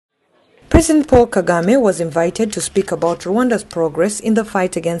President Paul Kagame was invited to speak about Rwanda's progress in the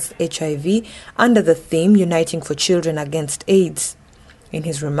fight against HIV under the theme Uniting for Children Against AIDS. In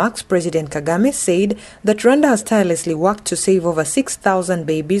his remarks, President Kagame said that Rwanda has tirelessly worked to save over 6,000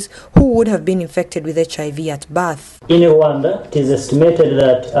 babies who would have been infected with HIV at birth. In Rwanda, it is estimated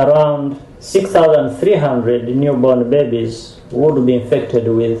that around 6,300 newborn babies would be infected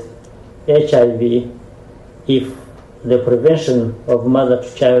with HIV if the prevention of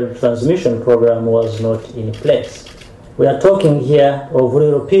mother-to-child transmission program was not in place. We are talking here of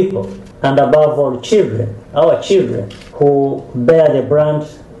rural people and above all children, our children, who bear the brunt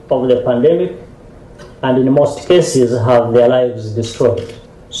of the pandemic and in most cases have their lives destroyed.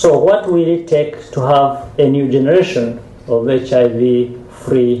 So what will it take to have a new generation of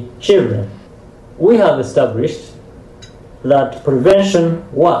HIV-free children? We have established that prevention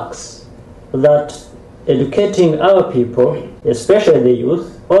works, that educating our people, especially the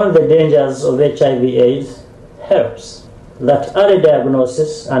youth, on the dangers of HIV/AIDS helps. That early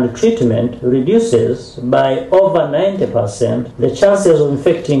diagnosis and treatment reduces by over 90% the chances of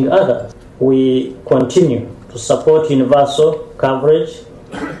infecting others. We continue to support universal coverage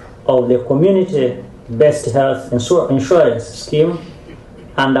of the community-based health insurance scheme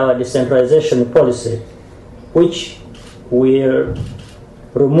and our decentralization policy, which will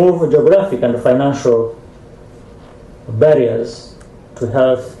remove geographic and financial barriers to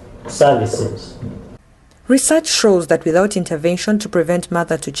health services. Research shows that without intervention to prevent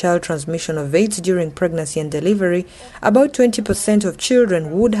mother-to-child transmission of AIDS during pregnancy and delivery, about 20% of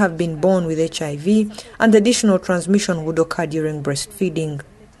children would have been born with HIV, and additional transmission would occur during breastfeeding.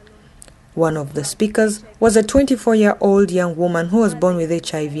 One of the speakers was a 24-year-old young woman who was born with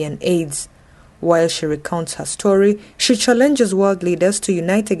HIV and AIDS. While she recounts her story, she challenges world leaders to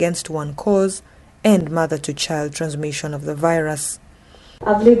unite against one cause: end mother-to-child transmission of the virus.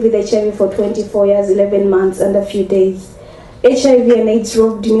 I've lived with HIV for 24 years, 11 months and a few days. HIV and AIDS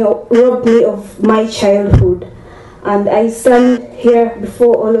robbed me of my childhood. And I stand here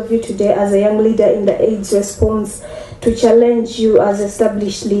before all of you today as a young leader in the AIDS response to challenge you as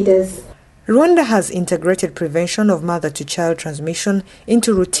established leaders. Rwanda has integrated prevention of mother-to-child transmission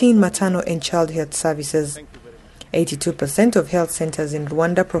into routine maternal and child health services. 82% of health centers in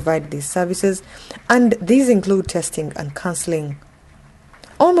Rwanda provide these services, and these include testing and counseling.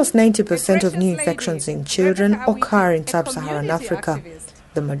 Almost 90% of new infections in children occur in sub-Saharan Africa.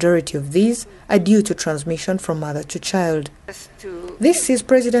 The majority of these are due to transmission from mother to child. This is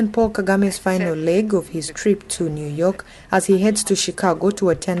President Paul Kagame's final leg of his trip to New York as he heads to Chicago to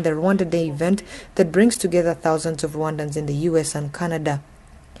attend the Rwanda Day event that brings together thousands of Rwandans in the US and Canada.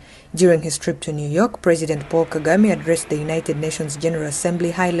 During his trip to New York, President Paul Kagame addressed the United Nations General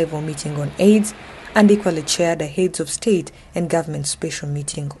Assembly high-level meeting on AIDS and equally chaired a heads of state and government special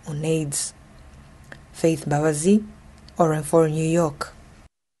meeting on AIDS. Faith Bawazi, Oren for New York.